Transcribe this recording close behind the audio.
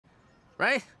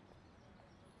Right?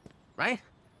 Right?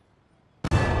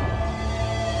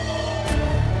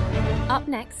 Up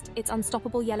next, it's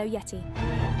Unstoppable Yellow Yeti.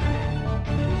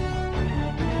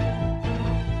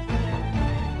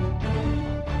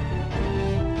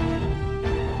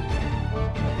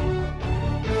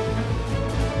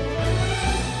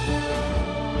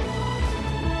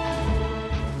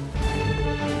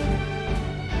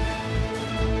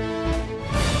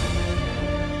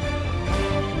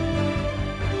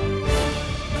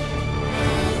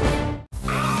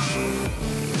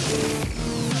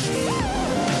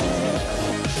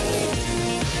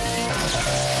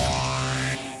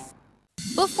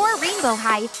 Before Rainbow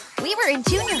High, we were in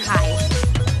junior high.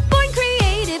 Born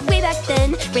creative way back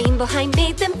then, Rainbow High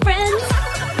made them friends.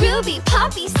 Ruby,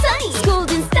 Poppy, Sunny,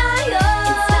 schooled in style.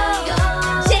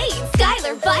 Jade,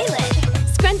 Skylar, Violet,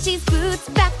 scrunchies, boots,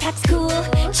 backpacks, cool.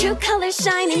 True colors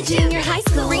shine in junior high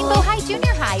school. Rainbow High,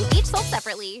 junior high, each sold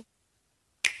separately.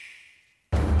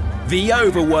 The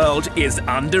overworld is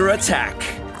under attack.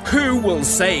 Who will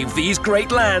save these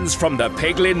great lands from the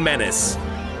Piglin menace?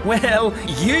 Well,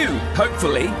 you,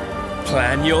 hopefully.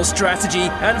 Plan your strategy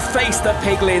and face the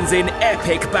Piglins in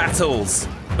epic battles.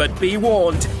 But be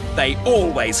warned, they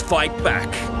always fight back.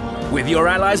 With your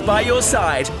allies by your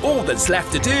side, all that's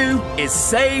left to do is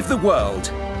save the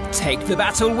world. Take the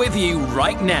battle with you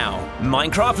right now.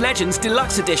 Minecraft Legends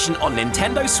Deluxe Edition on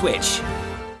Nintendo Switch.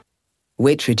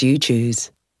 Which would you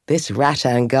choose? This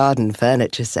rattan garden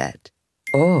furniture set?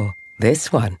 Or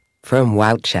this one from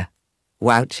Woucher?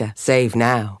 Woucher, save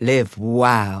now, live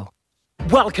wow.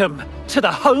 Welcome to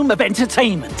the home of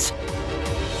entertainment.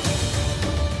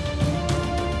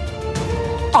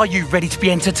 Are you ready to be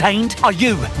entertained? Are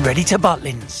you ready to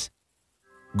Butlins?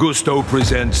 Gusto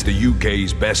presents the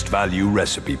UK's best value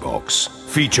recipe box,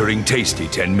 featuring tasty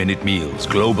 10-minute meals,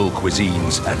 global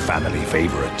cuisines, and family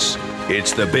favorites.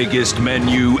 It's the biggest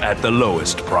menu at the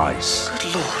lowest price.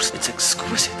 Good Lord, it's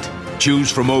exquisite.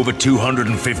 Choose from over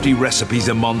 250 recipes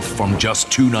a month from just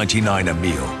 $2.99 a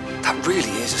meal. That really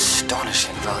is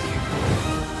astonishing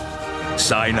value.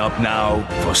 Sign up now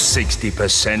for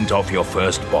 60% off your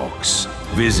first box.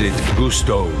 Visit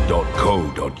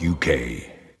gusto.co.uk.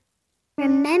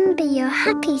 Remember your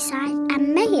happy side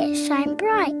and may it shine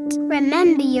bright.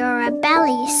 Remember your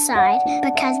rebellious side,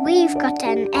 because we've got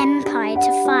an empire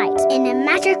to fight. In a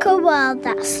magical world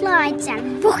that slides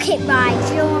and rocket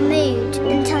rides your mood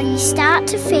until you start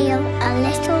to feel a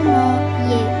little more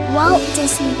you. Walt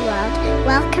Disney World,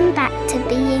 welcome back to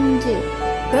being you.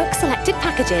 Book selected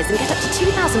packages and get up to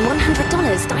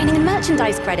 $2,100 dining and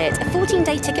merchandise credit, a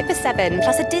 14-day ticket for 7,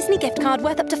 plus a Disney gift card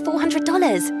worth up to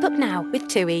 $400. Book now with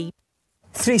TUI.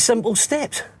 3 simple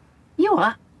steps. You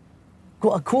what?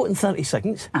 Got a quote in 30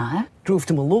 seconds. Drove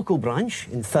to my local branch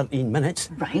in 13 minutes.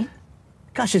 Right.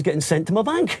 Cash is getting sent to my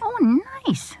bank. Oh,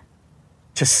 nice.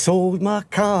 Just sold my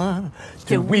car.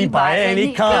 Do we buy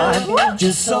any car?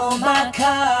 Just sold my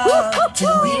car. Do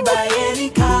we buy any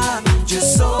car?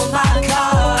 Just sold my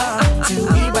car. Do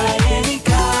we buy any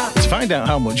car? To find out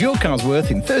how much your car's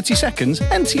worth in 30 seconds,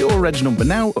 enter your reg number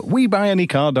now at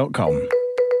webuyanycar.com.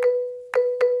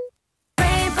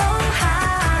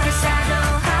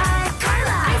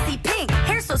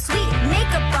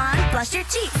 Your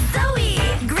cheeks, Zoe,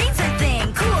 green's her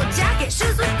thing, cool jacket,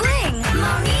 shoes with bling,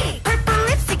 Monique, purple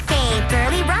lipstick fame,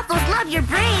 girly ruffles, love your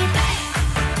brain.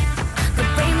 The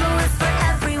rainbow is for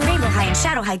everyone. Rainbow High and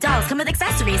Shadow High dolls come with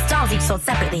accessories, dolls each sold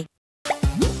separately.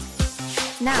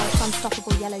 Now it's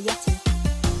Unstoppable Yellow Yeti.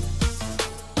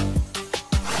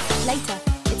 Later,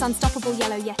 it's Unstoppable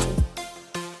Yellow Yeti.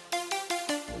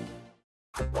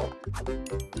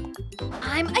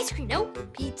 I'm ice cream. No.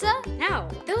 Pizza? No.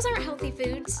 Those aren't healthy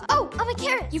foods. Oh, I'm a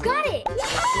carrot. You got it.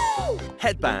 Woo!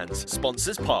 Headbands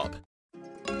sponsors Pop.